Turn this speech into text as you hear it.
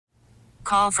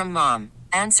call from mom.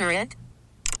 Answer it.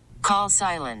 Call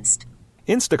silenced.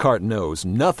 Instacart knows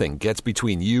nothing gets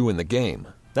between you and the game.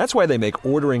 That's why they make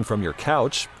ordering from your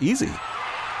couch easy.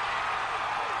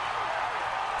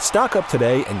 Stock up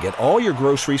today and get all your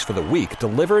groceries for the week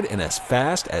delivered in as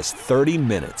fast as 30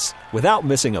 minutes without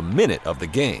missing a minute of the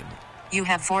game. You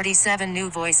have 47 new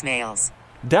voicemails.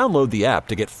 Download the app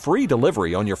to get free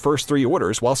delivery on your first 3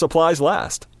 orders while supplies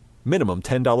last. Minimum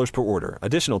 $10 per order.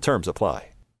 Additional terms apply.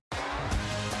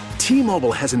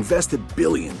 T-Mobile has invested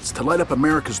billions to light up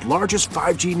America's largest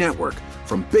 5G network,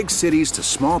 from big cities to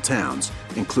small towns,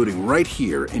 including right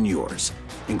here in yours.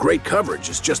 And great coverage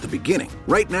is just the beginning.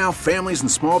 Right now, families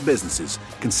and small businesses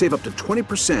can save up to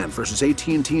 20% versus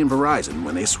AT&T and Verizon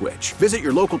when they switch. Visit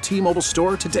your local T-Mobile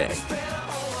store today.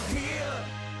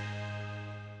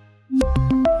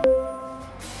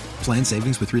 Plan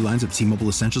savings with 3 lines of T-Mobile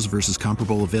Essentials versus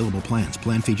comparable available plans.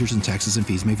 Plan features and taxes and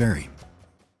fees may vary.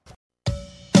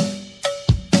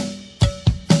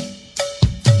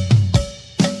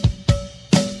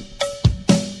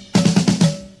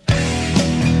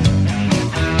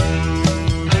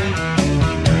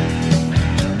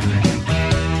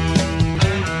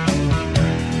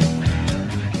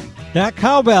 That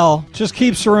cowbell just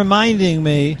keeps reminding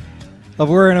me of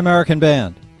we're an American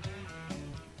band.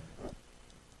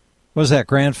 What was that,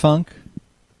 Grand Funk?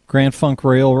 Grand Funk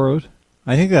Railroad?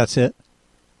 I think that's it.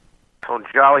 On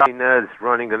Jolly Ned's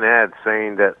running an ad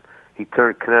saying that he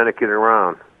turned Connecticut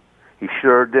around. He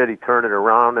sure did. He turned it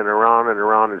around and around and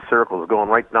around in circles, going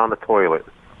right down the toilet.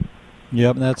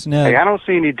 Yep, that's Ned. Hey, I don't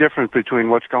see any difference between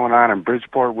what's going on in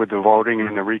Bridgeport with the voting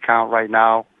and the recount right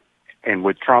now and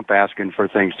with Trump asking for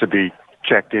things to be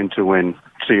checked into and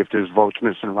see if there's votes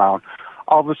missing around.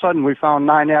 All of a sudden, we found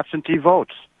 9 absentee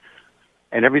votes,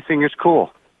 and everything is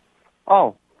cool.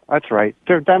 Oh, that's right.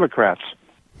 They're Democrats.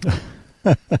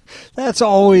 That's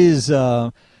always,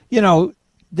 they're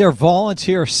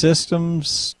volunteer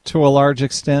systems to a large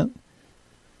extent.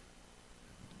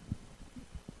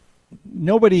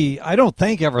 Nobody, I don't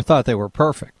think, ever thought they were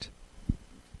perfect.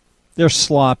 They're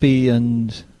sloppy,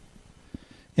 and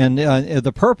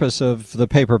the purpose of the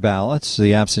paper ballots,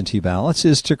 the absentee ballots,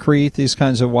 is to create these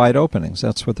kinds of wide openings.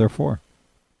 That's what they're for.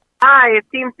 Hi, it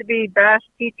seems to be Bash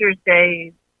Teachers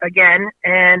Day again,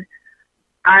 and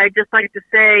I'd just like to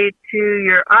say to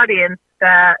your audience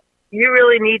that you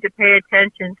really need to pay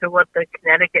attention to what the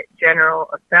Connecticut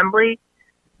General Assembly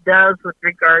does with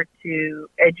regard to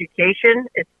education.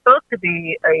 It's supposed to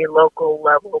be a local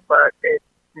level, but it's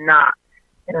not.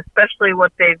 And especially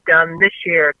what they've done this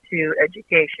year to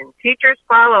education. Teachers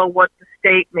follow what the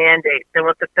state mandates and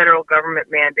what the federal government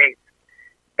mandates.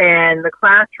 And the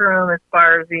classroom, as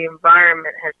far as the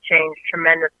environment, has changed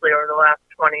tremendously over the last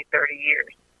 20, 30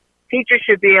 years. Teachers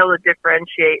should be able to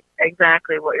differentiate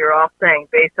exactly what you're all saying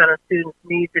based on a student's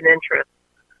needs and interests.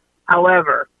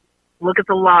 However, look at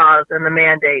the laws and the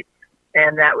mandates,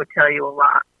 and that would tell you a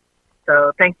lot.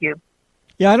 So thank you.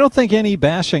 Yeah, I don't think any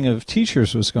bashing of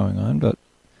teachers was going on, but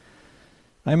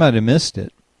I might have missed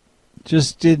it.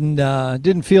 Just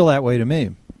didn't feel that way to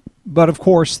me. But, of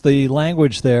course, the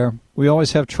language there, we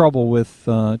always have trouble with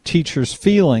teachers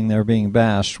feeling they're being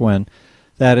bashed when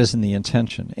that isn't the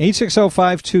intention.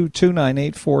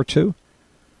 860-522-9842.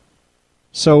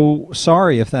 So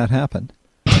sorry if that happened.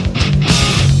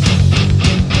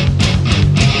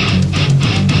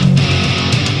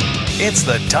 It's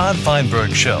the Todd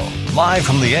Feinberg Show, live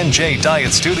from the NJ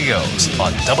Diet Studios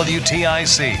on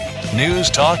WTIC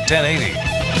News Talk 1080.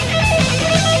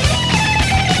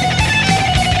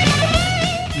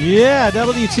 Yeah,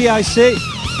 WTIC.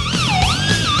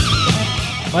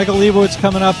 Michael Leibowitz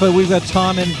coming up, but we've got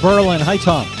Tom in Berlin. Hi,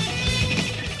 Tom.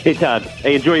 Hey, Todd. I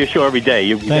enjoy your show every day.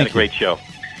 You've got a great show.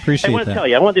 Appreciate that. I want to tell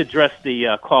you, I wanted to address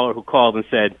the caller who called and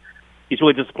said he's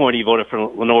really disappointed he voted for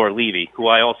Lenore Levy, who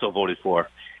I also voted for.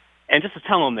 And just to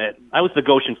tell him that I was at the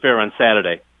Goshen Fair on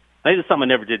Saturday. I did something I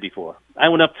never did before. I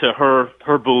went up to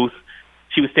her booth.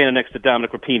 She was standing next to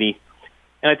Dominic Rapini.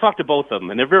 And I talked to both of them,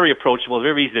 and they're very approachable,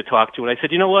 very easy to talk to. And I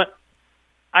said, you know what?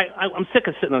 I'm sick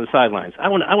of sitting on the sidelines. I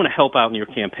want to help out in your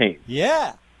campaign.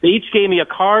 Yeah. They each gave me a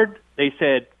card. They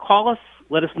said, call us,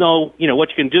 let us know, what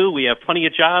you can do. We have plenty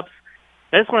of jobs.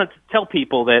 I just wanted to tell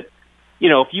people that,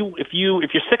 if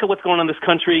you're sick of what's going on in this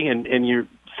country and you're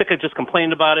sick of just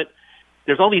complaining about it,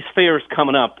 there's all these fairs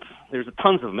coming up. There's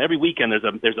tons of them. Every weekend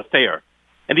there's a fair.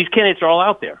 And these candidates are all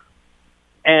out there.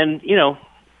 And,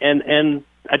 and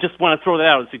I just want to throw that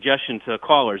out as a suggestion to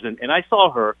callers. And I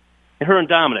saw her and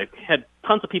Dominic had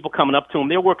tons of people coming up to them.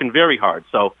 They're working very hard.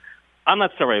 So I'm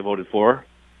not sorry I voted for her.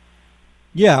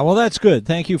 Yeah, well, that's good.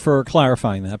 Thank you for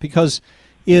clarifying that, because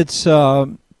it's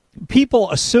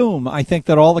people assume, I think,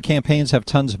 that all the campaigns have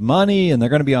tons of money and they're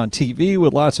going to be on TV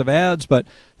with lots of ads, but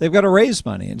they've got to raise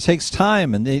money. It takes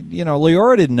time. And,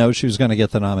 Leora didn't know she was going to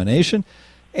get the nomination.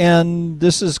 And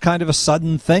this is kind of a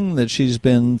sudden thing that she's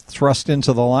been thrust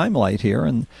into the limelight here,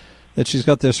 and that she's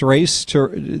got this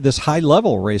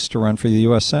high-level race to run for the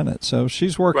U.S. Senate. So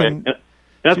she's working. Right.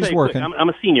 And she's working. I'm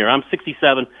a senior. I'm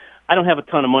 67. I don't have a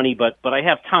ton of money, but I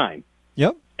have time.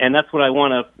 Yep. And that's what I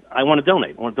want to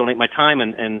donate. I want to donate my time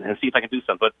and see if I can do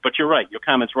something. But you're right. Your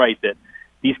comment's right that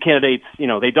these candidates,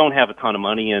 they don't have a ton of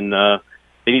money, and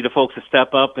they need the folks to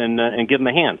step up and give them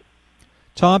a hand.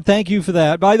 Tom, thank you for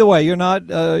that. By the way, you're not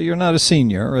a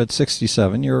senior at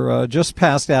 67. You're just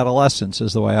past adolescence,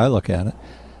 is the way I look at it.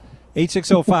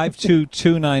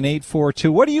 860-522-9842.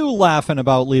 What are you laughing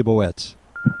about, Leibowitz?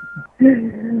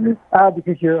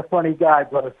 Because you're a funny guy,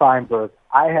 Brother Feinberg.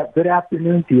 I have good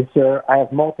afternoon to you, sir. I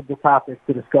have multiple topics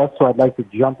to discuss, so I'd like to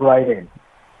jump right in.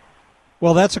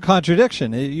 Well, that's a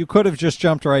contradiction. You could have just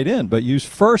jumped right in, but you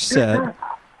first said,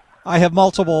 I have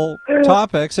multiple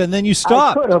topics, and then you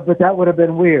stopped. I could have, but that would have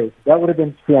been weird. That would have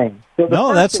been strange. So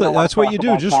no, that's what you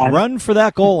do. Just run for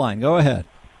that goal line. Go ahead.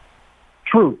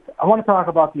 Truth. I want to talk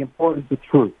about the importance of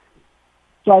truth.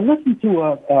 So I listened to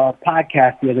a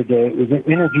podcast the other day. It was an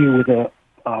interview with a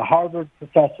Harvard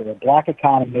professor, a black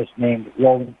economist named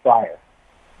Roland Fryer.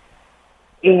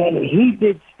 And he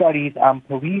did studies on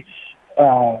police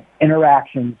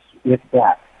interactions with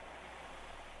blacks.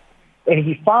 And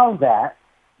he found that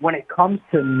when it comes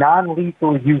to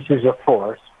non-lethal uses of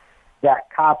force,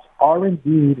 that cops are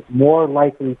indeed more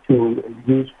likely to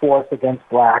use force against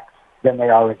blacks than they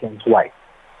are against whites.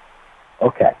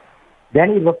 Okay.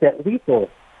 Then he looked at lethal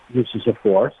uses of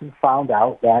force and found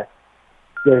out that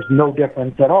there's no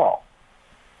difference at all.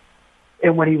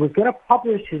 And when he was going to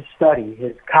publish his study,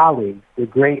 his colleagues, the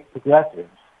great progressives,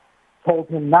 told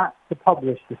him not to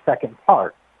publish the second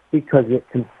part because it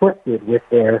conflicted with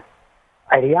their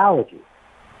ideology.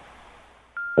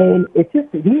 And it's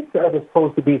just, these are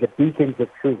supposed to be the beacons of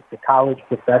truth, the college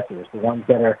professors, the ones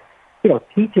that are,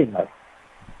 teaching us.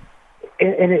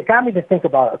 And it got me to think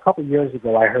about, a couple of years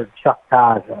ago, I heard Chuck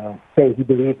Todd say he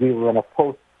believed we were in a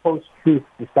post-truth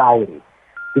society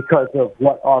because of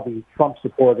what all the Trump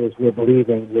supporters were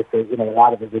believing with a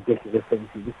lot of the ridiculous things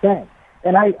he was saying.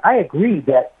 And I agreed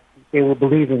that they were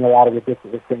believing a lot of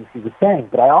ridiculous things he was saying,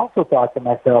 but I also thought to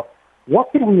myself,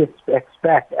 what can we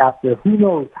expect after who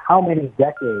knows how many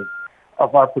decades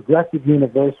of our progressive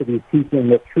universities teaching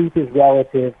that truth is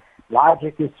relative,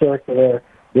 logic is circular,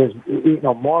 there's,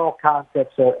 moral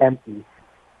concepts are empty.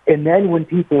 And then when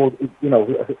people,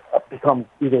 become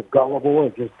either gullible or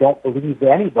just don't believe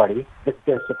anybody,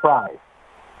 they're surprised.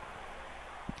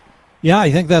 Yeah,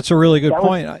 I think that's a really good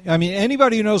point. I mean,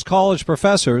 anybody who knows college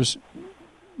professors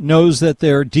knows that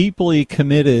they're deeply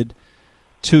committed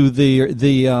to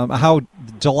the how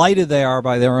delighted they are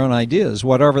by their own ideas,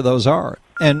 whatever those are.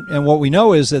 And what we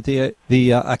know is that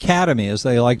the academy, as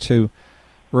they like to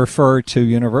refer to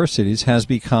universities, has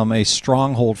become a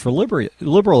stronghold for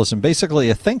liberalism, basically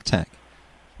a think tank.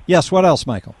 Yes, what else,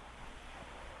 Michael?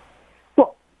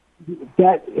 Well,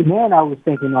 then I was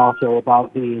thinking also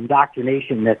about the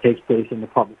indoctrination that takes place in the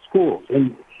public schools.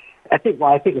 And I think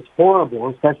it's horrible,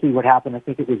 especially what happened, I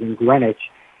think it was in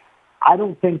Greenwich. I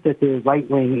don't think that the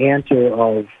right-wing answer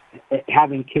of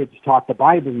having kids taught the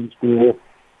Bible in school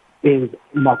is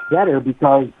much better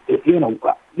because,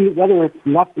 whether it's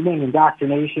left-wing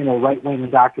indoctrination or right-wing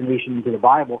indoctrination into the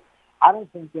Bible, I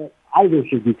don't think that either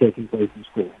should be taking place in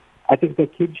school. I think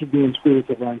that kids should be in school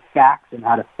to learn facts and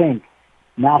how to think,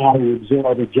 not how to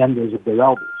absorb agendas of their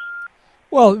elders.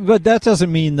 Well, but that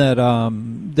doesn't mean that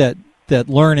that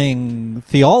learning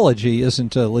theology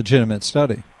isn't a legitimate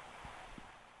study.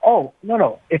 Oh,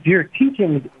 no. If you're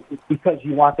teaching because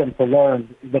you want them to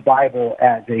learn the Bible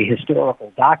as a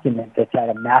historical document that's had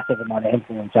a massive amount of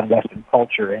influence on Western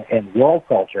culture and world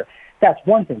culture, that's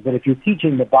one thing. But if you're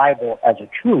teaching the Bible as a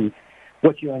truth,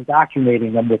 what you're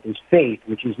indoctrinating them with is faith,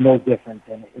 which is no different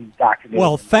than indoctrinating.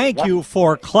 Well, thank you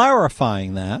for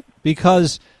clarifying that,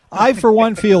 because I, for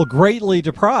one, feel greatly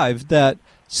deprived that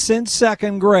since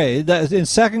second grade, in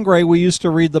second grade we used to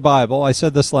read the Bible. I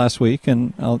said this last week,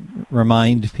 and I'll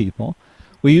remind people.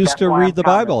 We used to read the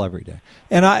Bible every day.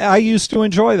 And I used to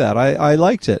enjoy that. I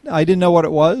liked it. I didn't know what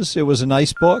it was. It was a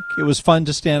nice book. It was fun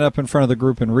to stand up in front of the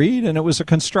group and read, and it was a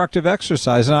constructive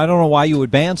exercise. And I don't know why you would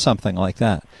ban something like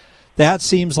that. That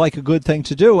seems like a good thing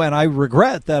to do, and I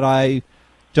regret that I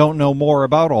don't know more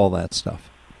about all that stuff.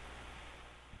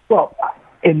 Well,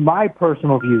 in my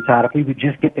personal view, Todd, if we would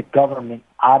just get the government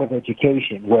out of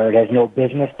education, where it has no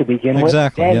business to begin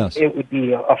Exactly, with, then yes. it would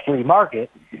be a free market,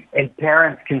 and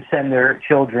parents can send their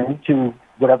children to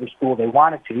whatever school they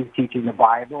wanted to, teaching the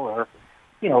Bible or,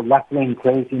 left-wing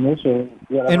craziness or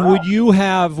whatever. And would you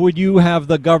have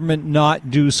the government not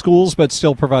do schools but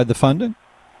still provide the funding?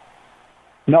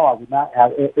 No, I would not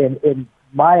have. In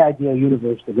my ideal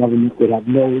universe, the government would have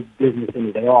no business in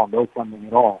it at all, no funding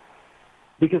at all.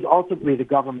 Because ultimately the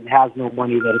government has no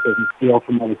money that it doesn't steal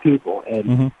from other people.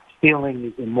 And stealing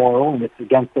is immoral, and it's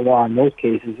against the law in most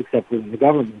cases, except when the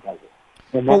government does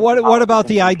it. But what about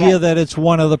the idea that it's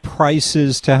one of the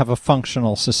prices to have a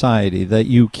functional society, that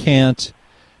you can't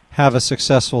have a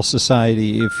successful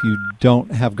society if you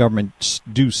don't have government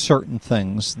do certain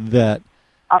things that...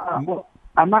 Well,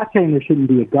 I'm not saying there shouldn't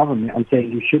be a government. I'm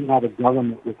saying you shouldn't have a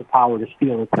government with the power to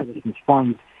steal a citizens'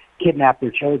 funds, kidnap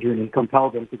their children, and compel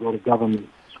them to go to government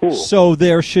schools. So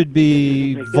there should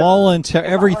be voluntary...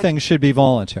 Everything should be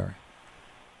voluntary.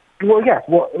 Well, yes.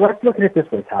 Well, let's look at it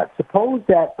this way, Todd. Suppose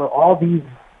that for all these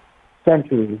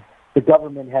centuries, the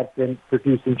government had been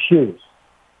producing shoes.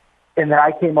 And then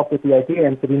I came up with the idea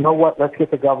and said, you know what, let's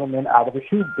get the government out of the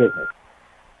shoes business.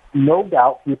 No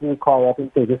doubt people would call up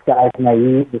and say, this guy's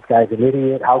naive, this guy's an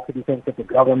idiot. How could you think that the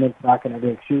government's not going to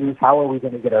make shoes? How are we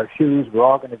going to get our shoes? We're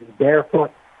all going to be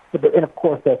barefoot. And, of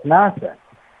course, that's nonsense.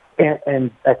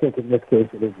 And I think in this case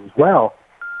it is as well.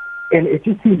 And it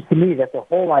just seems to me that the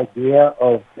whole idea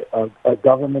of a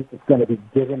government that's going to be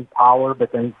given power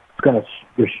but then it's going to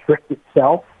restrict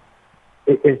itself,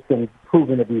 it's been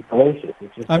proven to be fallacious.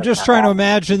 I'm just trying to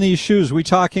imagine these shoes. We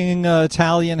talking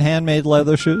Italian handmade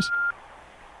leather shoes?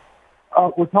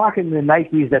 We're talking the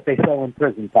Nikes that they sell in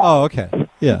prison. Todd. Oh, okay.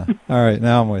 Yeah. All right.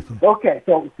 Now I'm with you. Okay.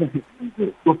 So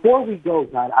before we go,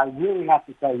 Todd, I really have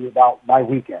to tell you about my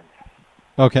weekend.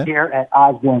 Okay. Here at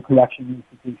Osborne Correctional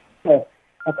Institution. So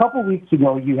a couple weeks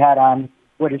ago, you had on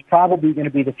what is probably going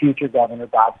to be the future governor,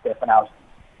 Bob Stefanowski.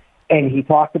 And he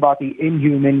talked about the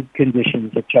inhuman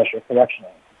conditions of Cheshire Correctional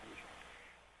Institution.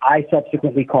 I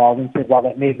subsequently called and said, well,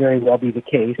 that may very well be the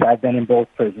case. I've been in both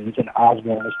prisons, and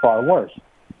Osborne is far worse.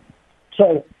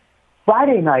 So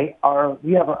Friday night,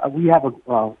 we have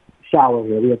a shower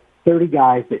here. We have 30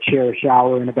 guys that share a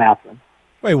shower and a bathroom.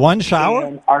 Wait, one shower?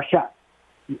 And our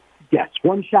yes,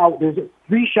 one shower. There's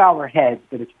 3 shower heads,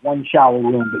 but it's one shower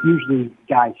room. But usually,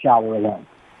 guys shower alone.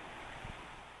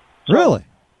 Really?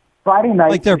 Friday night,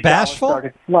 like they're the shower bashful?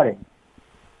 started flooding.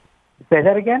 Say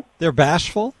that again? They're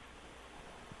bashful?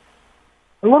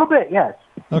 A little bit, yes.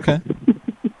 Okay.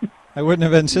 I wouldn't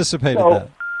have anticipated that.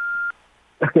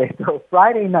 Okay, so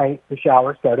Friday night, the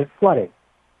shower started flooding.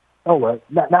 Oh, well,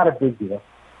 not a big deal.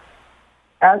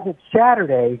 As of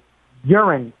Saturday,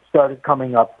 urine started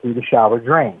coming up through the shower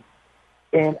drain.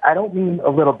 And I don't mean a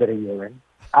little bit of urine.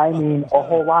 I mean a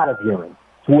whole lot of urine.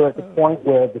 To where at the point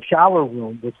where the shower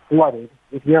room was flooded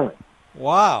with urine.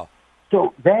 Wow.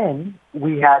 So then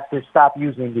we had to stop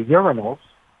using the urinals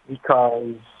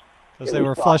because they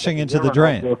were flushing into the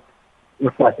drain.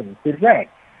 Were flushing into the drain.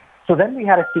 So then we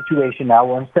had a situation now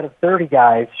where instead of 30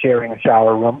 guys sharing a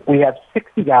shower room, we have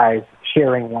 60 guys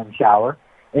sharing one shower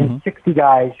and 60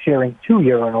 guys sharing 2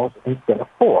 urinals instead of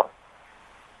 4.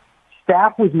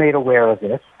 Staff was made aware of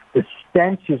this. The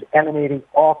stench is emanating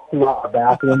all throughout the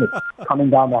bathroom. It's coming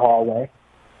down the hallway.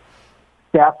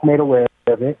 Staff's made aware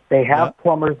of it. They have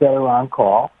plumbers that are on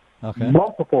call. Okay.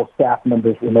 Multiple staff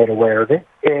members were made aware of it.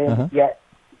 And yet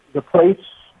the place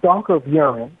stunk of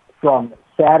urine from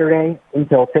Saturday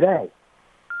until today.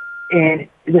 And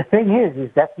the thing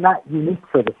is that's not unique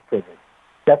for this prison.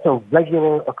 That's a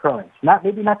regular occurrence.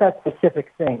 Maybe not that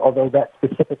specific thing, although that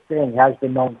specific thing has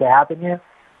been known to happen here.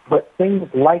 But things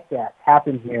like that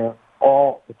happen here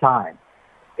all the time.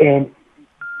 And,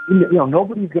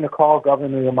 nobody's going to call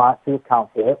Governor Lamont to account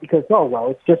for it because,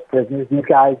 it's just prisoners. These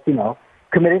guys,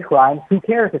 committed crimes. Who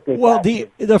cares if they... Well,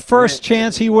 the first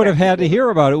chance he would have had to hear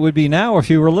about it would be now if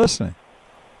you were listening.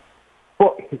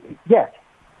 Well, yes,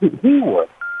 he would.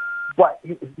 But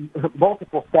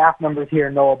multiple staff members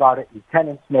here know about it.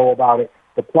 Lieutenants know about it.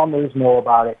 The plumbers know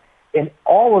about it. And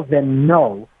all of them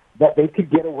know that they could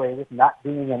get away with not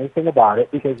doing anything about it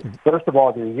because, first of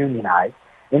all, they're unionized.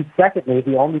 And secondly,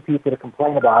 the only people to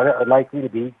complain about it are likely to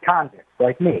be convicts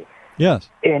like me. Yes.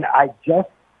 And I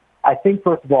think,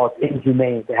 first of all, it's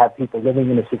inhumane to have people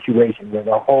living in a situation where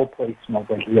the whole place smells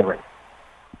like urine.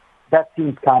 That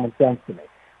seems common sense to me.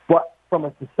 But from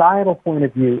a societal point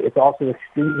of view, it's also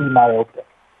extremely myopic.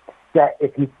 That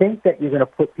if you think that you're going to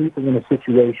put people in a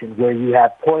situation where you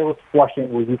have toilets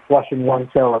flushing, where you flush in one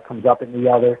cell, it comes up in the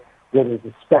other, where there's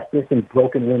asbestos and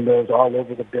broken windows all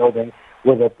over the building,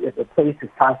 where the place is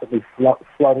constantly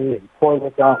flooded and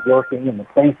toilets aren't working and the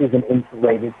place isn't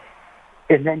insulated.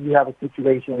 And then you have a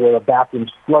situation where a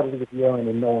bathroom's flooded with urine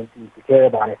and no one seems to care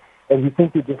about it. And you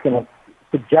think you're just going to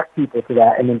subject people to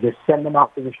that and then just send them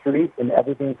out to the street and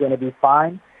everything's going to be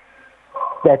fine?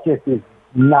 That just is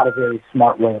not a very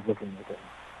smart way of looking at it.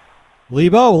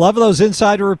 Lebo, love those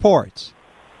insider reports.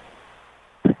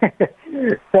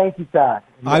 Thank you, Todd.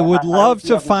 I would love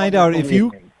to find out if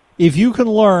you can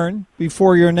learn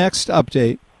before your next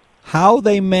update how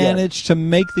they managed to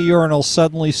make the urinals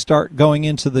suddenly start going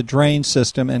into the drain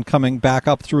system and coming back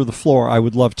up through the floor. I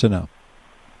would love to know.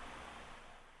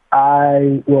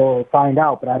 I will find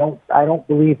out, but I don't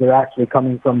believe they're actually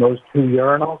coming from those two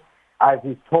urinals. I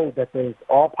was told that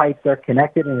all pipes are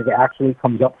connected and it actually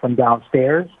comes up from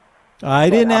downstairs.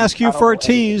 I didn't ask you for a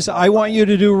tease. I want you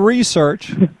to do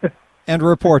research and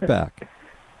report back.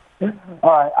 All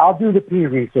right, I'll do the pee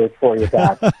research for you,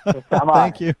 Dad.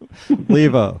 Thank you,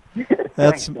 Levo.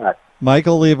 That's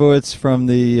Michael Leibowitz from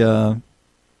the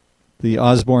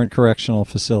Osborne Correctional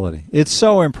Facility. It's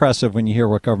so impressive when you hear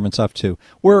what government's up to,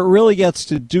 where it really gets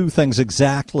to do things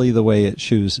exactly the way it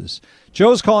chooses.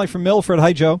 Joe's calling from Milford.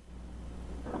 Hi, Joe.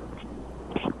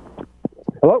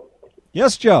 Hello?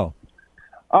 Yes, Joe.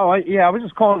 Oh, I was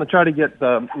just calling to try to get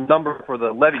the number for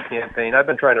the levy campaign. I've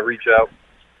been trying to reach out.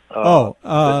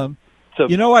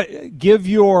 You know what? Give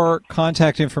your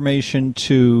contact information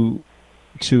to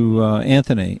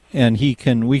Anthony, and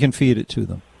we can feed it to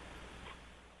them.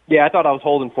 Yeah, I thought I was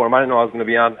holding for him. I didn't know I was going to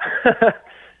be on.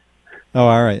 Oh,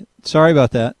 all right. Sorry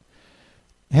about that.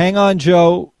 Hang on,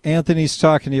 Joe. Anthony's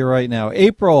talking to you right now.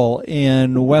 April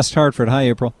in West Hartford. Hi,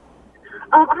 April.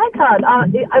 Hi,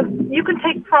 Todd. You can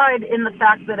take pride in the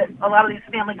fact that at a lot of these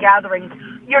family gatherings,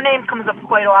 your name comes up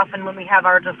quite often when we have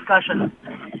our discussions.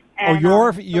 And,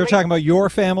 you're talking about your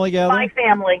family gathering? My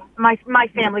family. My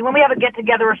family. When we have a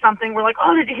get-together or something, we're like,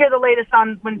 oh, did you hear the latest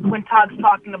on when Todd's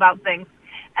talking about things?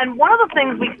 And one of the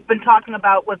things we've been talking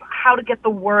about was how to get the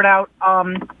word out.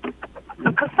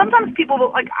 Because sometimes people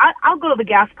will, like, I'll go to the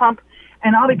gas pump,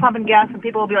 and I'll be pumping gas, and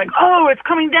people will be like, oh, it's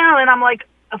coming down. And I'm like,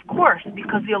 of course,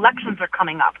 because the elections are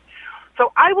coming up.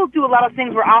 So I will do a lot of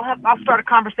things where I'll start a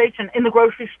conversation in the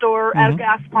grocery store, at a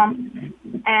gas pump,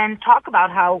 and talk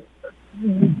about how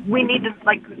we need to,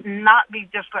 like, not be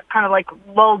just kind of like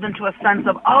lulled into a sense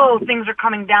of, oh, things are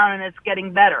coming down and it's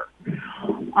getting better.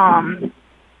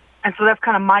 And so that's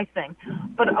kind of my thing.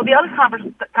 But the other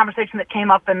conversation that came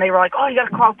up, and they were like, oh, you got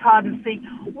to call Todd and see,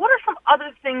 what are some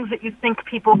other things that you think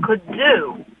people could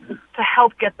do to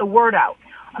help get the word out?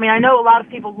 I mean, I know a lot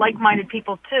of people, like-minded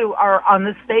people, too, are on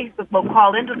this station, that will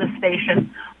call into this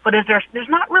station, but there's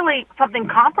not really something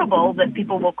comparable that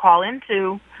people will call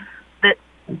into that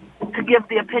to give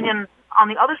the opinion on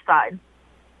the other side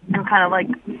and kind of like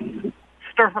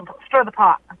stir the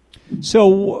pot.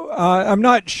 So I'm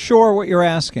not sure what you're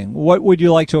asking. What would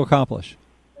you like to accomplish?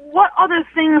 What other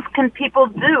things can people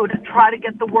do to try to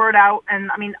get the word out?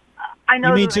 And I mean, I know.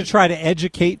 You mean to try to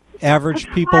educate average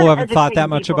people who haven't thought that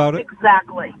much about it?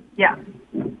 Exactly. Yeah.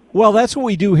 Well, that's what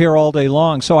we do here all day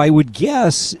long. So I would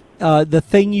guess the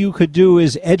thing you could do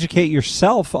is educate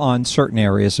yourself on certain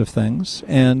areas of things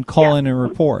and call in and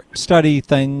report. Study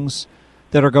things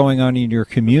that are going on in your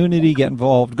community, get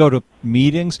involved, go to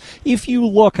meetings. If you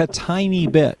look a tiny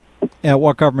bit at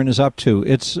what government is up to,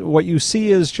 it's what you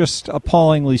see is just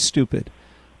appallingly stupid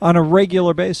on a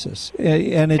regular basis.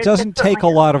 And it doesn't take a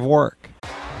lot of work.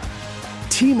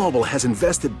 T-Mobile has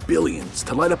invested billions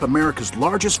to light up America's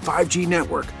largest 5G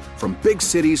network, from big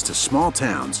cities to small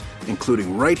towns,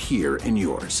 including right here in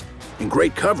yours. And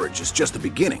great coverage is just the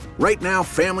beginning. Right now,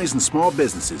 families and small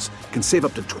businesses can save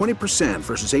up to 20%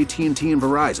 versus AT&T and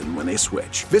Verizon when they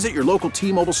switch. Visit your local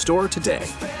T-Mobile store today.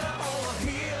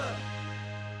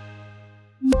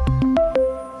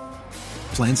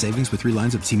 Plan savings with 3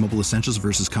 lines of T-Mobile Essentials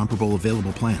versus comparable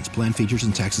available plans. Plan features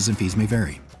and taxes and fees may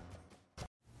vary.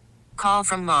 Call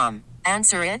from mom.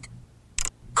 Answer it.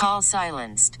 Call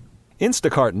silenced.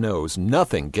 Instacart knows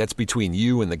nothing gets between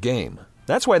you and the game.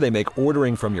 That's why they make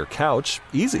ordering from your couch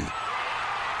easy.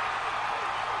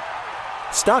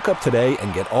 Stock up today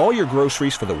and get all your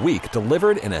groceries for the week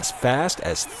delivered in as fast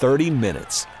as 30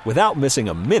 minutes without missing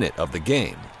a minute of the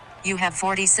game. You have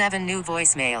 47 new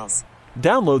voicemails.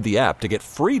 Download the app to get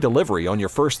free delivery on your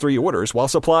first 3 orders while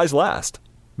supplies last.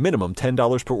 Minimum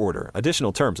 $10 per order.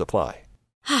 Additional terms apply.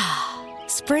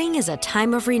 Spring is a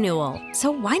time of renewal,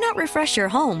 so why not refresh your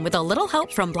home with a little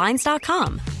help from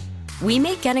Blinds.com? We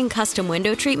make getting custom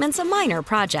window treatments a minor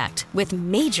project with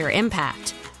major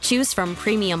impact. Choose from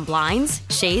premium blinds,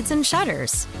 shades, and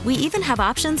shutters. We even have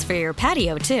options for your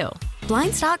patio, too.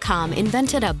 Blinds.com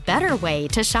invented a better way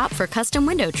to shop for custom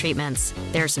window treatments.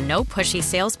 There's no pushy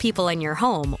salespeople in your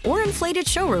home or inflated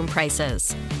showroom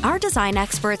prices. Our design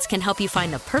experts can help you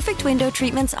find the perfect window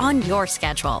treatments on your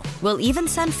schedule. We'll even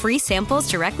send free samples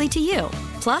directly to you.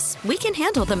 Plus, we can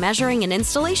handle the measuring and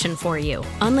installation for you.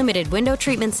 Unlimited window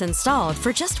treatments installed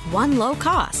for just one low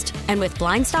cost. And with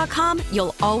Blinds.com,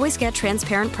 you'll always get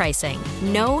transparent pricing.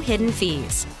 No hidden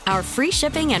fees. Our free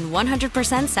shipping and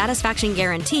 100% satisfaction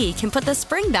guarantee can put the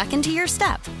spring back into your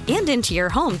step and into your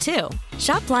home, too.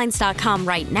 Shop Blinds.com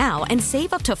right now and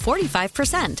save up to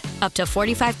 45%. Up to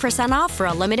 45% off for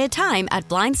a limited time at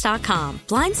Blinds.com.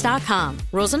 Blinds.com.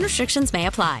 Rules and restrictions may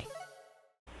apply.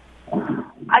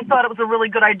 I thought it was a really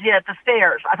good idea at the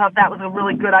fairs. I thought that was a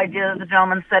really good idea, as the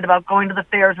gentleman said, about going to the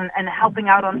fairs and helping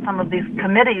out on some of these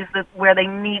committees where they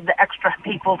need the extra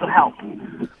people to help.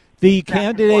 The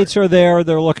candidates are there.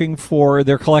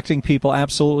 They're collecting people,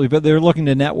 absolutely, but they're looking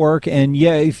to network. And,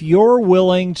 yeah, if you're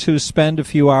willing to spend a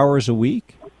few hours a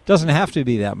week, doesn't have to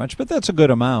be that much, but that's a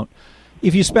good amount.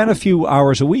 If you spend a few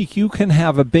hours a week, you can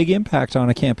have a big impact on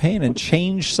a campaign and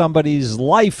change somebody's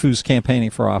life who's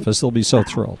campaigning for office. They'll be so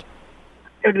thrilled.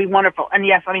 It would be wonderful. And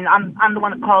yes, I mean, I'm the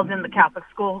one that calls in the Catholic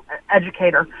school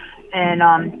educator, and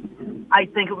I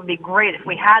think it would be great if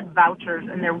we had vouchers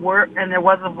and there was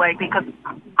a way, because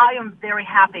I am very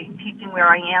happy teaching where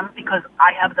I am because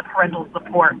I have the parental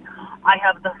support. I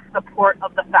have the support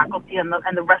of the faculty and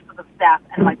the rest of the staff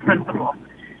and my principal.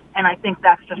 And I think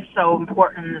that's just so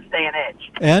important in this day and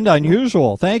age. And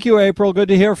unusual. Thank you, April. Good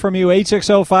to hear from you.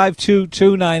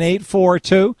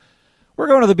 860-522-9842. We're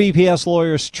going to the BPS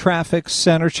Lawyers Traffic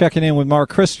Center, checking in with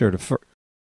Mark Krister.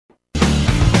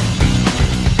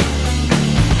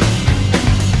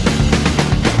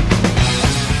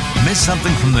 Miss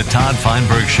something from the Todd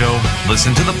Feinberg Show?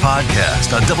 Listen to the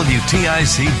podcast on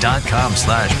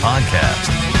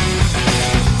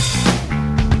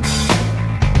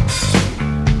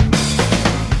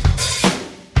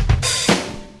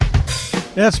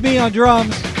That's me on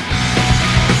drums.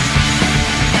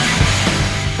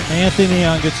 Anthony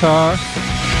on guitar.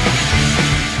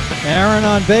 Aaron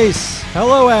on bass.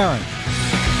 Hello, Aaron.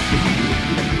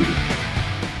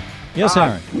 Yes,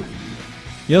 Aaron.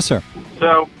 Yes, sir.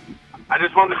 So, I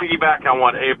just wanted to piggyback on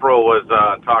what April was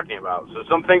talking about. So,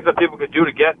 some things that people could do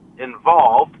to get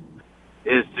involved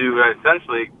is to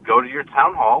essentially go to your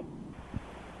town hall,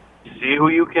 see who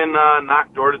you can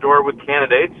knock door to door with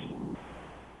candidates,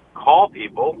 call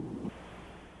people,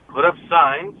 put up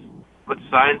signs, put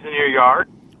signs in your yard.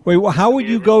 Wait, well, how would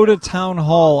you go to town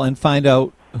hall and find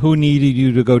out who needed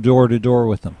you to go door to door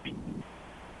with them?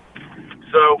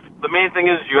 So the main thing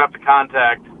is you have to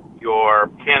contact your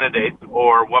candidate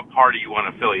or what party you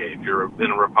want to affiliate if you're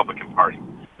in a Republican Party.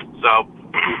 So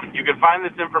you can find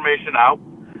this information out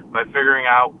by figuring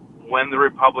out when the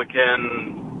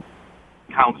Republican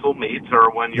Council meets or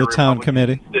when your the town Republican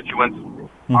committee constituents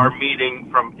are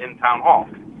meeting from in town hall.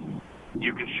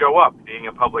 You can show up, being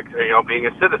a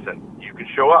citizen. You can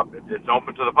show up. It's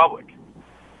open to the public.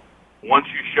 Once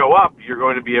you show up, you're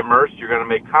going to be immersed. You're going to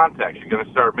make contacts. You're going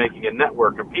to start making a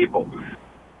network of people.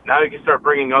 Now you can start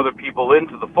bringing other people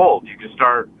into the fold. You can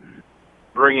start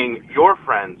bringing your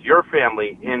friends, your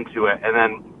family into it, and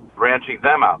then branching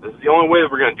them out. This is the only way that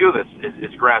we're going to do this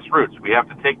is grassroots. We have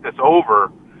to take this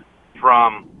over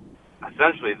from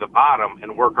essentially the bottom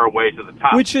and work our way to the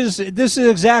top. This is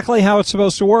exactly how it's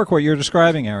supposed to work, what you're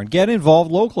describing, Aaron. Get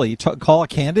involved locally. Call a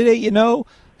candidate you know,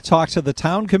 talk to the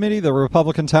town committee, the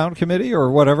Republican town committee, or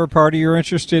whatever party you're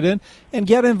interested in, and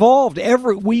get involved.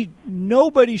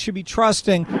 Nobody should be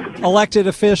trusting elected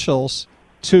officials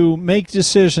to make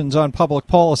decisions on public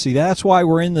policy. That's why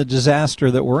we're in the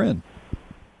disaster that we're in.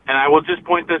 And I will just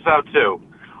point this out, too.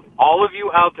 All of you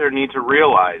out there need to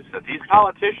realize that these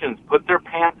politicians put their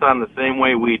pants on the same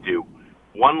way we do,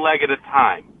 one leg at a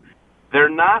time. They're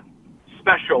not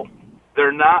special.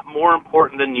 They're not more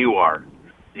important than you are.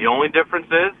 The only difference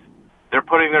is they're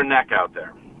putting their neck out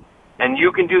there. And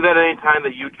you can do that any time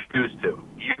that you choose to.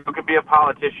 You can be a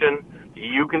politician.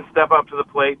 You can step up to the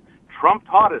plate. Trump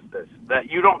taught us this, that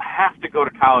you don't have to go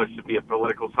to college to be a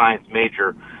political science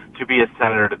major, to be a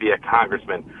senator, to be a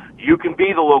congressman. You can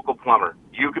be the local plumber.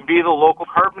 You can be the local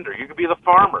carpenter. You can be the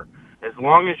farmer. As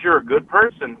long as you're a good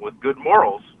person with good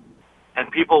morals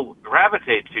and people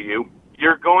gravitate to you,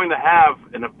 you're going to have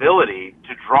an ability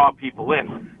to draw people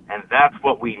in. And that's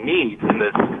what we need in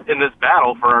this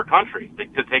battle for our country,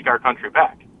 to take our country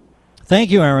back. Thank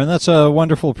you, Aaron. That's a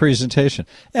wonderful presentation.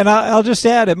 And I'll just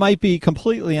add, it might be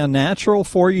completely unnatural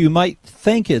for you. You might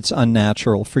think it's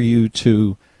unnatural for you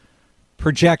to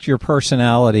project your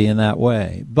personality in that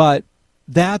way. But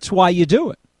that's why you do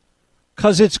it.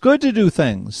 Because it's good to do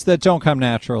things that don't come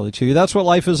naturally to you. That's what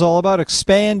life is all about.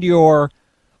 Expand your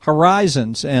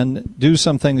horizons and do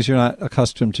some things you're not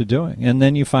accustomed to doing. And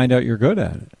then you find out you're good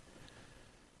at it.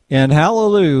 And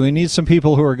hallelujah, we need some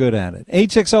people who are good at it.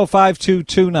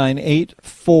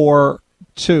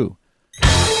 860-522-9842.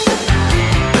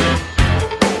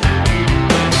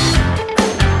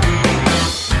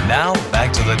 Now,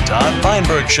 back to the Todd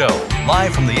Feinberg Show,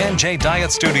 live from the NJ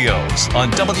Diet Studios on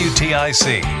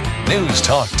WTIC News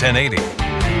Talk 1080.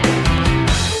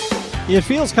 It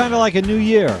feels kind of like a new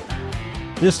year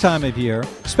this time of year,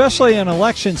 especially in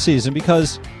election season,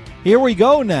 because here we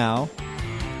go now.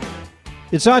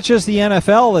 It's not just the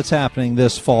NFL that's happening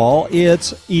this fall,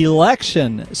 it's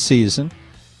election season,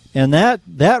 and that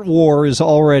war is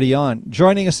already on.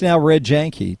 Joining us now, Red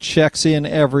Janke, checks in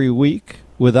every week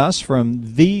with us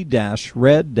from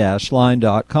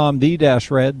the-red-line.com,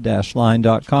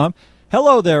 the-red-line.com.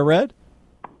 Hello there, Red.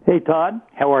 Hey, Todd.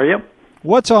 How are you?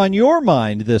 What's on your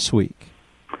mind this week?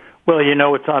 Well, you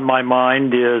know what's on my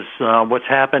mind is what's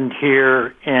happened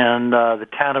here in the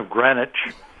town of Greenwich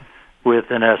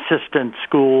with an assistant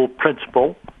school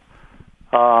principal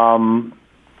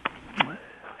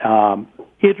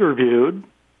interviewed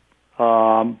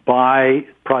by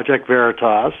Project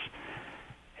Veritas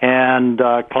and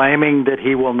claiming that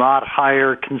he will not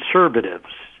hire conservatives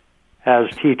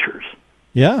as teachers.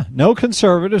 Yeah, no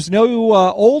conservatives, no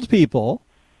old people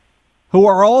who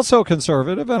are also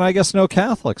conservative, and I guess no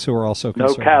Catholics who are also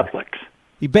conservative. No Catholics.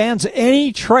 He bans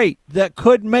any trait that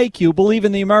could make you believe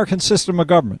in the American system of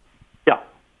government. Yeah.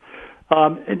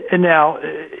 And now,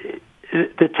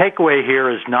 the takeaway here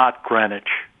is not Greenwich.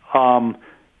 The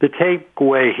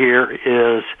takeaway here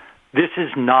is this is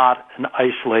not an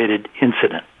isolated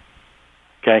incident.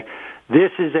 Okay?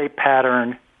 This is a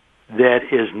pattern that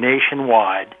is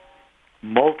nationwide,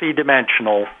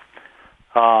 multidimensional.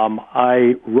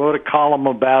 I wrote a column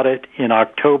about it in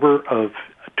October of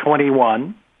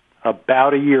 21,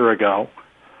 about a year ago,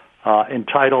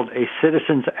 entitled A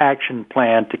Citizens Action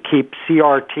Plan to Keep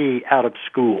CRT Out of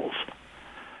Schools.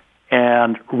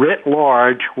 And writ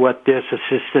large, what this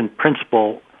assistant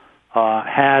principal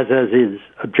has as his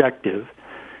objective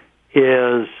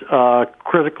is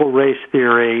critical race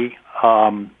theory,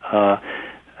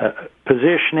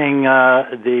 positioning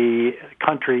the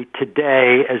country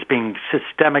today as being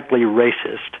systemically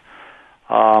racist.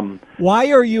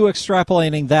 Why are you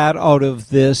extrapolating that out of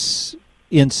this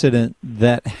incident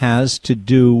that has to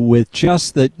do with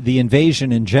just the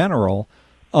invasion in general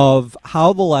of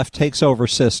how the left takes over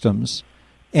systems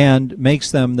and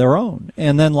makes them their own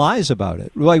and then lies about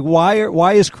it? Like,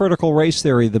 why is critical race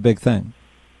theory the big thing?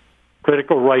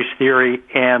 Critical race theory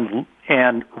and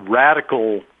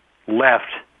radical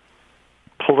left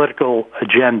political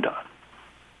agenda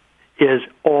is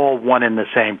all one and the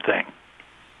same thing.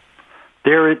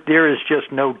 There is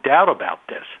just no doubt about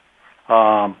this.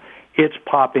 It's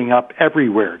popping up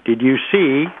everywhere. Did you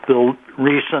see the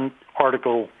recent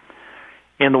article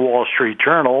in the Wall Street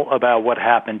Journal about what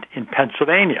happened in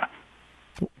Pennsylvania?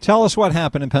 Tell us what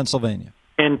happened in Pennsylvania.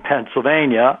 In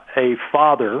Pennsylvania, a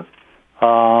father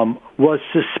was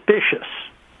suspicious.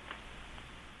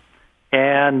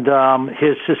 And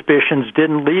his suspicions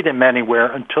didn't lead him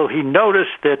anywhere until he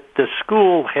noticed that the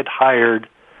school had hired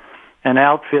an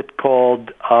outfit called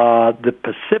the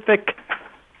Pacific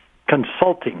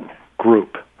Consulting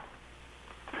Group.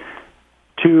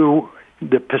 To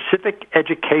the Pacific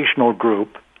Educational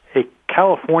Group, a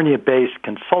California-based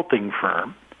consulting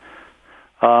firm,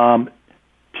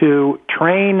 to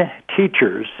train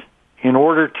teachers in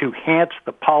order to enhance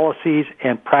the policies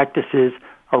and practices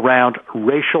around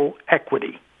racial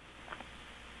equity.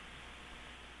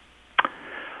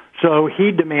 So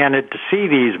he demanded to see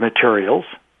these materials,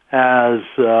 as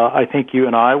I think you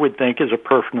and I would think is a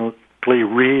perfectly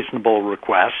reasonable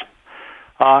request.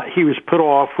 He was put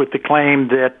off with the claim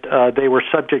that they were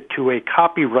subject to a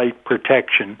copyright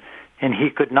protection and he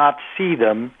could not see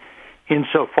them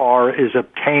insofar as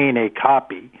obtain a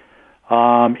copy.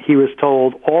 He was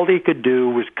told all he could do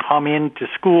was come into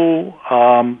school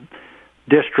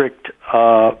district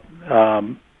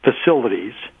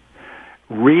facilities,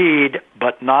 read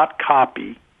but not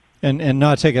copy. And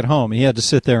not take it home. He had to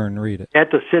sit there and read it. He had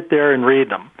to sit there and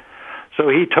read them. So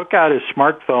he took out his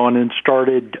smartphone and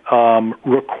started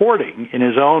recording in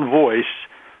his own voice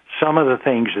some of the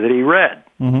things that he read.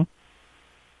 Mm-hmm.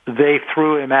 They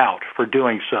threw him out for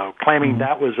doing so, claiming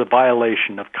that was a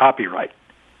violation of copyright.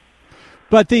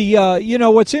 But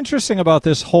what's interesting about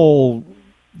this whole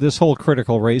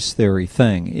critical race theory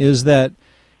thing is that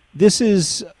this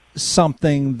is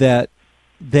something that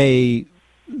they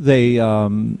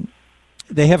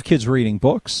have kids reading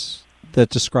books that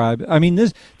describe. I mean,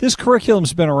 this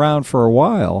curriculum's been around for a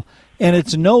while, and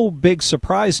it's no big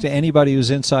surprise to anybody who's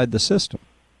inside the system.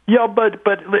 Yeah, but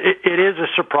it is a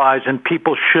surprise, and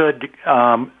people should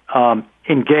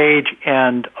engage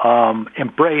and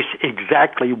embrace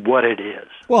exactly what it is.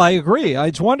 Well, I agree.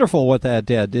 It's wonderful what that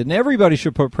dad did, and everybody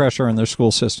should put pressure on their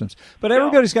school systems. But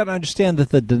everybody's got to understand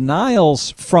that the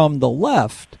denials from the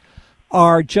left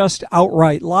are just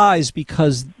outright lies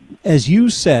because, as you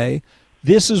say,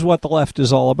 this is what the left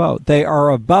is all about. They are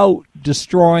about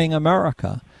destroying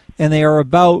America, and they are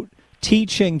about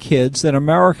teaching kids that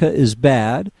America is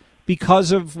bad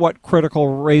because of what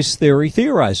critical race theory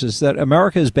theorizes, that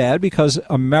America is bad because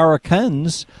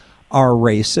Americans are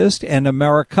racist, and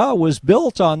America was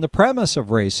built on the premise of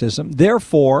racism.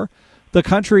 Therefore, the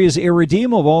country is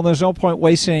irredeemable, and there's no point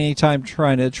wasting any time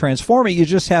trying to transform it. You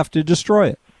just have to destroy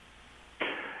it.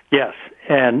 Yes,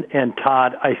 and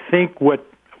Todd, I think what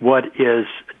is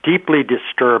deeply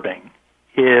disturbing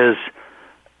is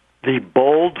the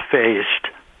bold-faced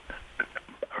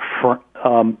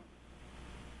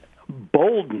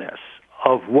boldness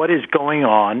of what is going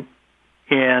on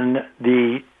in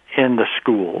the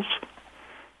schools.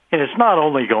 And it's not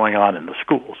only going on in the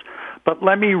schools, but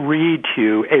let me read to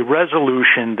you a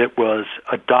resolution that was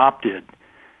adopted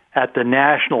at the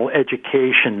National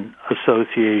Education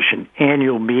Association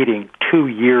annual meeting 2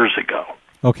 years ago.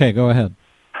 Okay, go ahead.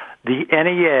 The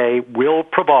NEA will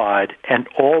provide an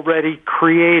already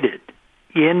created,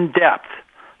 in-depth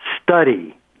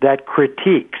study that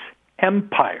critiques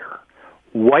empire,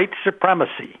 white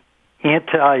supremacy,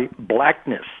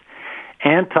 anti-blackness,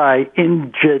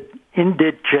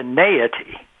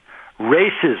 anti-indigeneity,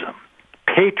 racism,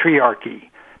 patriarchy,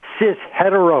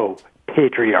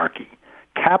 cis-hetero-patriarchy,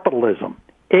 capitalism,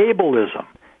 ableism,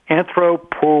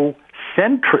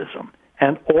 anthropocentrism,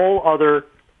 and all other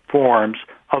forms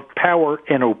of power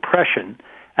and oppression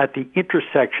at the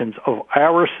intersections of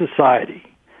our society,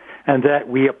 and that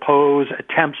we oppose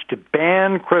attempts to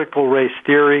ban critical race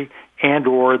theory and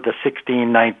or the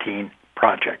 1619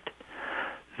 Project.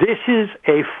 This is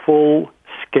a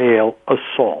full-scale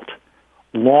assault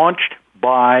launched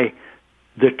by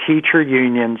the teacher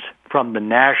unions from the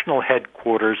national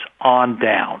headquarters on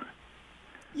down.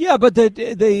 Yeah, but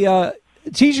the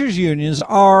teachers unions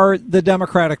are the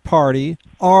Democratic Party,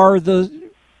 are the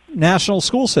national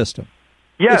school system.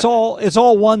 Yes. It's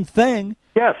all one thing.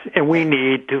 Yes, and we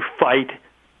need to fight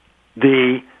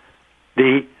that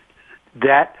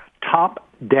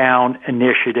top-down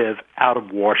initiative out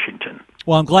of Washington.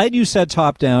 Well, I'm glad you said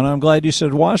top-down. I'm glad you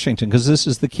said Washington, because this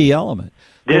is the key element.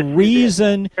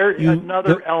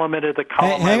 Another element of the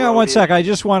Colorado. Hang on one sec. I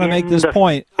just want to make this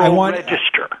point. I want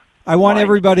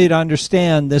everybody to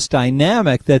understand this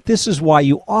dynamic, that this is why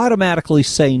you automatically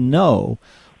say no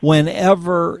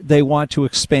whenever they want to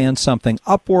expand something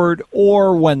upward,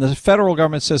 or when the federal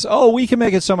government says, oh, we can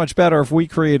make it so much better if we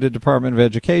create a Department of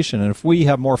Education and if we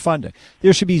have more funding.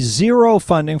 There should be zero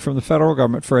funding from the federal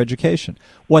government for education.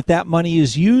 What that money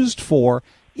is used for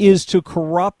is to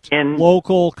corrupt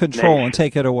local control and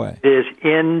take it away. It is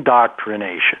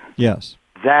indoctrination. Yes.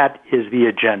 That is the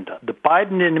agenda. The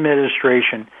Biden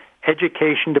administration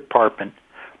Education Department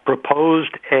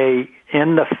proposed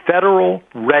in the Federal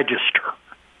Register,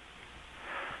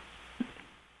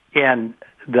 in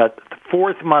the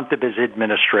fourth month of his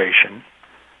administration,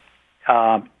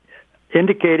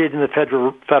 indicated in the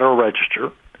Federal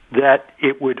Register that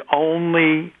it would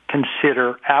only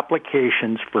consider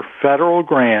applications for federal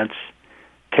grants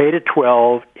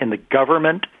K-12 in the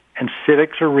government and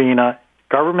civics arena,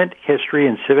 government history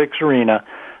and civics arena,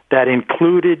 that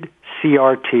included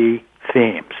CRT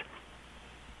themes.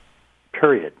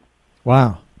 Period.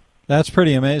 Wow. That's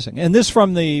pretty amazing. And this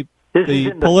from the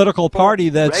political party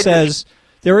that says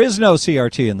there is no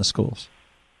CRT in the schools.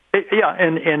 Yeah,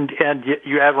 and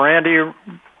you have Randy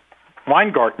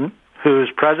Weingarten, who's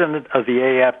president of the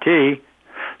AFT,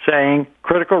 saying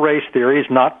critical race theory is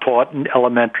not taught in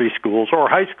elementary schools or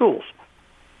high schools.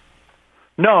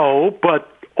 No, but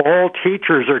all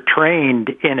teachers are trained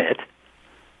in it,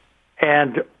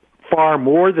 and far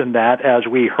more than that, as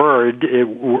we heard,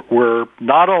 we're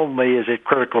not only is it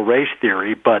critical race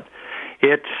theory, but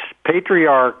it's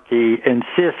patriarchy and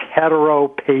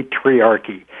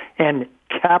cis-hetero-patriarchy and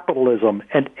capitalism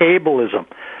and ableism.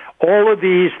 All of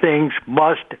these things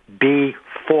must be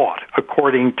fought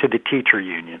according to the teacher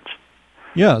unions.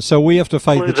 Yeah, so we have to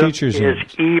fight the teachers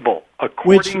unions. Is evil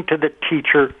according to the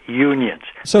teacher unions.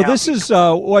 So now, this is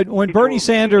when Bernie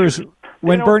Sanders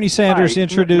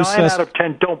introduced 9 us. out of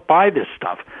 10 don't buy this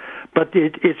stuff, but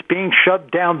it's being shoved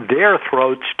down their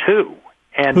throats too.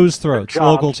 And whose throats? jobs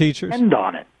Local teachers? depend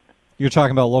on it. You're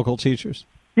talking about local teachers?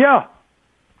 Yeah.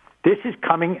 This is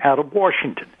coming out of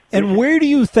Washington. And where do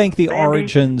you think the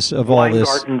origins of all this...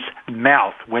 Weingarten's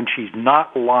mouth when she's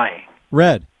not lying.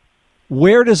 Red,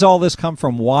 where does all this come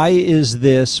from? Why is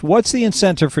this... What's the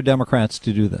incentive for Democrats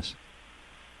to do this?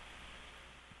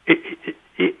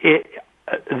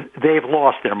 They've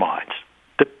lost their minds.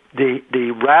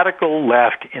 The radical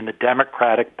left in the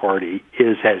Democratic Party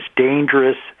is as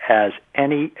dangerous as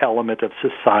any element of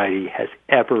society has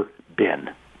ever been.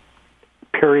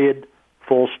 Period.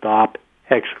 Full stop.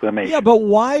 Exclamation. Yeah, but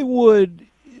why would...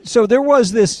 So there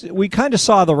was this... We kind of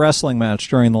saw the wrestling match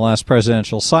during the last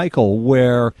presidential cycle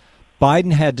where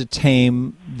Biden had to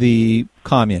tame the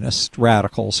communist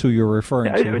radicals who you're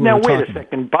referring to. Now, wait a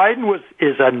second. Biden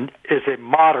is a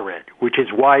moderate, which is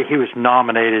why he was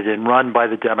nominated and run by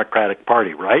the Democratic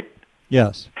Party, right?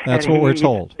 Yes, that's and what we're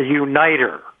told. A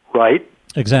uniter, right?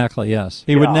 Exactly, yes.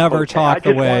 He would never talk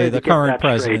the way the current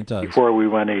president does. Before we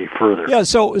went any further. Yeah,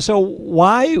 so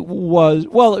why was...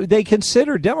 Well,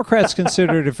 Democrats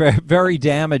considered it very, very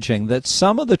damaging that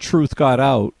some of the truth got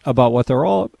out about what they're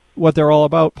all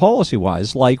about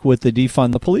policy-wise, like with the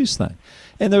defund the police thing.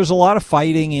 And there's a lot of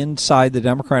fighting inside the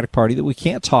Democratic Party that we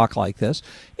can't talk like this.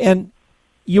 And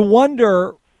you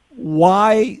wonder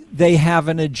why they have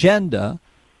an agenda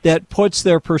that puts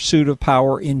their pursuit of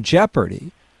power in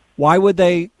jeopardy. Why would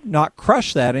they not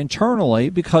crush that internally?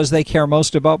 Because they care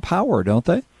most about power, don't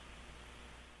they?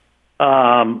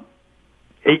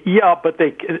 Yeah, but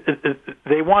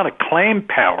they want to claim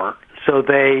power, so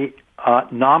they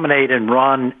nominate and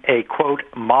run a, quote,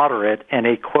 moderate and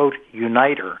a, quote,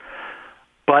 uniter.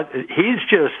 But he's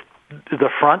just the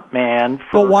front man.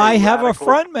 But why have a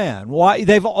front man? Why?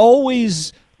 They've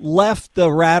always left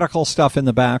the radical stuff in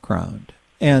the background,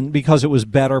 and because it was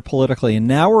better politically. And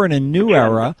now we're in a new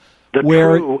era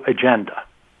where... true agenda.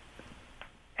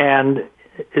 And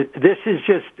this is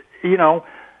just,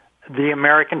 the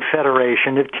American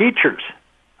Federation of Teachers.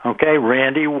 Okay,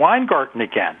 Randy Weingarten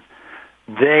again.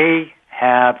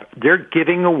 They're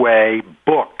giving away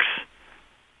books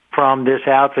from this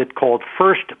outfit called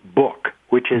First Book,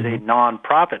 which is a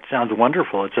nonprofit. Sounds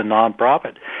wonderful. It's a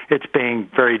nonprofit. It's being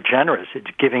very generous.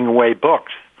 It's giving away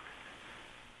books.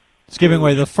 It's giving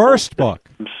away the first book.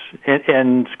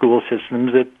 And school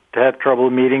systems that have trouble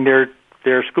meeting their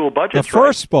school budgets. The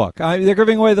first book. They're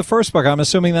giving away the first book. I'm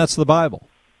assuming that's the Bible.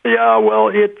 Yeah, well,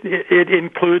 it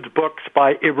includes books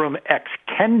by Ibram X.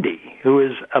 Kendi, who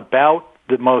is about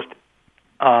the most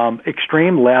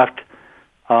extreme left,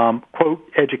 quote,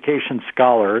 education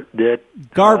scholar that...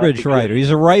 Garbage writer. He's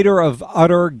a writer of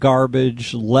utter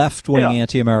garbage, left-wing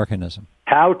anti-Americanism.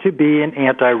 How to be an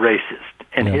anti-racist.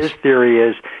 And his theory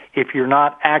is, if you're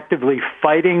not actively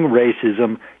fighting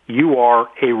racism, you are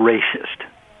a racist.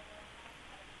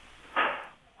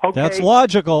 Okay. That's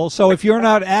logical. So if you're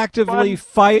not actively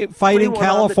fighting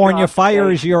California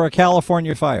fires, you're a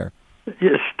California fire.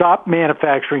 Stop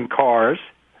manufacturing cars.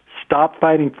 Stop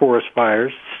fighting forest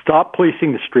fires. Stop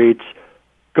policing the streets.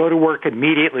 Go to work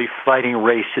immediately fighting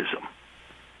racism.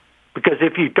 Because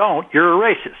if you don't, you're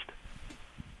a racist.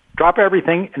 Drop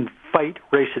everything and fight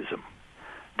racism.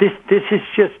 This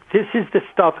is the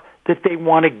stuff that they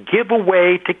want to give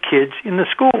away to kids in the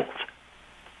schools.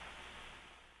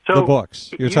 So the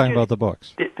books. You're talking about the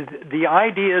books. The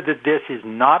idea that this is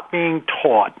not being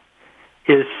taught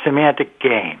is semantic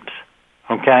games,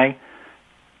 okay?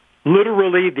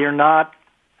 Literally,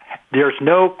 there's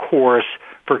no course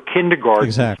for kindergarten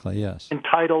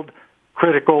entitled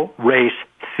Critical Race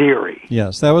Theory.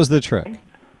 Yes, that was the trick.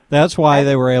 That's why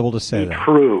they were able to say that.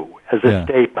 True as a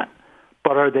statement.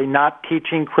 But are they not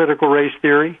teaching critical race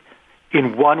theory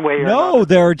in one way or another? No,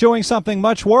 they're doing something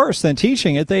much worse than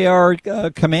teaching it. They are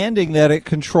commanding that it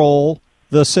control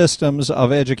the systems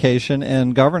of education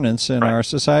and governance in our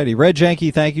society. Red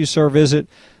Janke, thank you, sir. Visit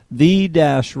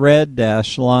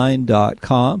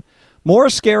the-red-line.com. More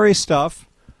scary stuff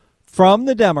from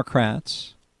the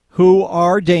Democrats, who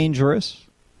are dangerous,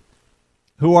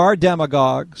 who are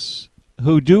demagogues,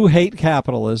 who do hate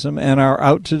capitalism and are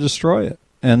out to destroy it.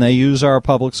 And they use our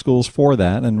public schools for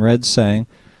that. And Red's saying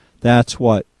that's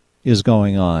what is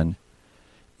going on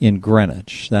in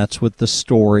Greenwich. That's what the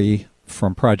story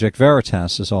from Project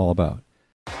Veritas is all about.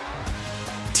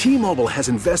 T-Mobile has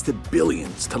invested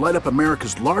billions to light up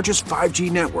America's largest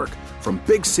 5G network, from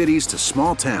big cities to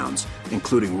small towns,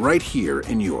 including right here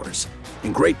in yours.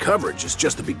 And great coverage is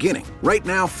just the beginning. Right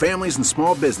now, families and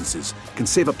small businesses can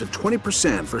save up to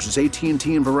 20% versus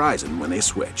AT&T and Verizon when they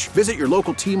switch. Visit your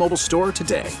local T-Mobile store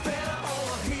today.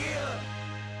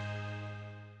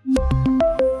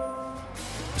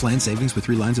 Plan savings with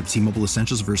 3 lines of T-Mobile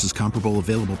Essentials versus comparable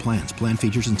available plans. Plan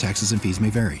features and taxes and fees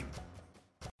may vary.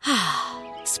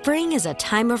 Spring is a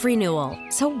time of renewal,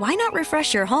 so why not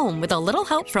refresh your home with a little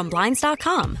help from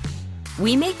Blinds.com?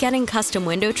 We make getting custom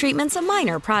window treatments a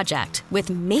minor project with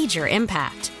major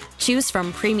impact. Choose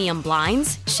from premium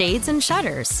blinds, shades, and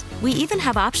shutters. We even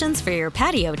have options for your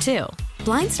patio, too.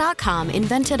 Blinds.com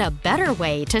invented a better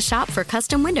way to shop for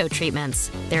custom window treatments.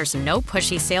 There's no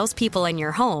pushy salespeople in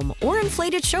your home or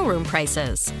inflated showroom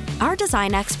prices. Our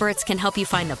design experts can help you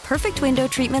find the perfect window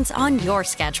treatments on your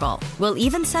schedule. We'll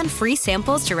even send free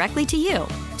samples directly to you.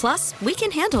 Plus, we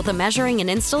can handle the measuring and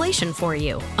installation for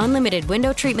you. Unlimited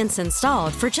window treatments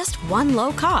installed for just one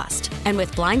low cost. And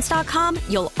with Blinds.com,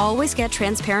 you'll always get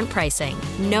transparent pricing.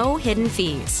 No hidden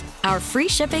fees. Our free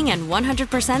shipping and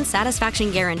 100% satisfaction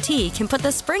guarantee can put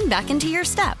the spring back into your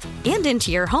step and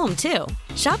into your home, too.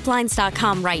 Shop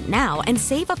Blinds.com right now and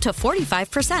save up to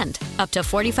 45%. Up to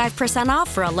 45%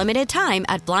 off for a limited time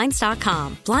at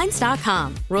Blinds.com.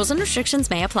 Blinds.com. Rules and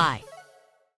restrictions may apply.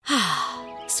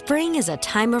 Spring is a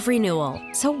time of renewal,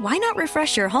 so why not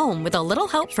refresh your home with a little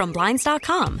help from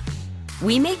Blinds.com?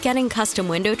 We make getting custom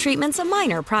window treatments a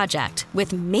minor project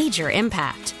with major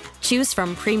impact. Choose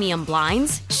from premium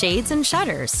blinds, shades, and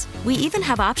shutters. We even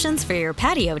have options for your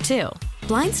patio, too.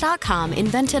 Blinds.com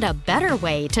invented a better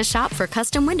way to shop for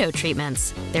custom window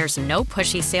treatments. There's no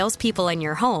pushy salespeople in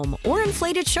your home or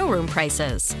inflated showroom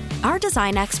prices. Our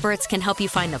design experts can help you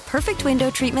find the perfect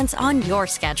window treatments on your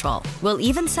schedule. We'll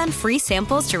even send free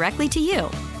samples directly to you.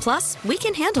 Plus, we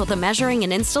can handle the measuring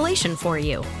and installation for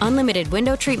you. Unlimited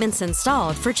window treatments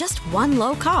installed for just one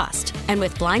low cost. And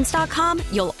with Blinds.com,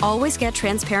 you'll always get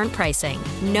transparent pricing.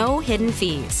 No hidden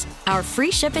fees. Our free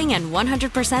shipping and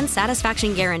 100%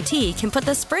 satisfaction guarantee can put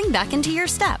the spring back into your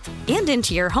step and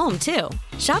into your home, too.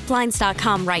 Shop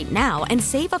Blinds.com right now and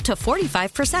save up to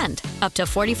 45%. Up to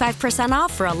 45%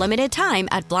 off for a limited time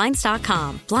at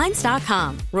Blinds.com.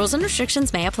 Blinds.com. Rules and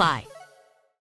restrictions may apply.